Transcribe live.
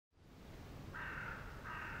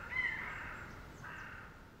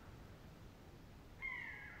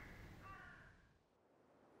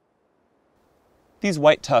These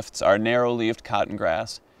white tufts are narrow-leaved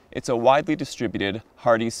cottongrass. It's a widely distributed,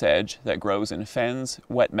 hardy sedge that grows in fens,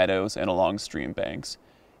 wet meadows, and along stream banks.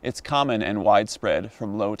 It's common and widespread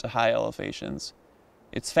from low to high elevations.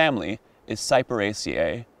 Its family is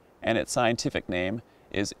Cyperaceae, and its scientific name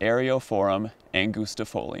is Eriophorrm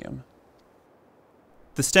angustifolium.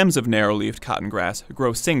 The stems of narrow-leaved cottongrass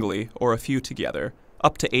grow singly or a few together,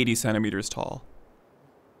 up to 80 centimeters tall.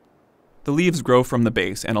 The leaves grow from the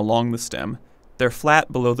base and along the stem. They're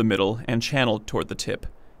flat below the middle and channeled toward the tip,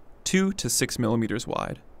 2 to 6 millimeters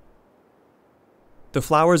wide. The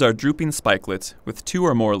flowers are drooping spikelets with 2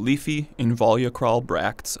 or more leafy, involucral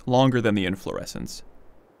bracts longer than the inflorescence.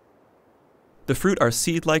 The fruit are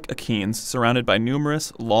seed-like achenes surrounded by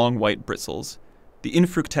numerous, long white bristles. The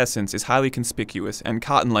infructescence is highly conspicuous and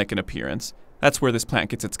cotton-like in appearance. That's where this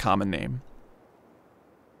plant gets its common name.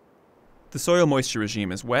 The soil moisture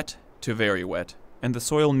regime is wet to very wet, and the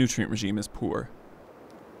soil nutrient regime is poor.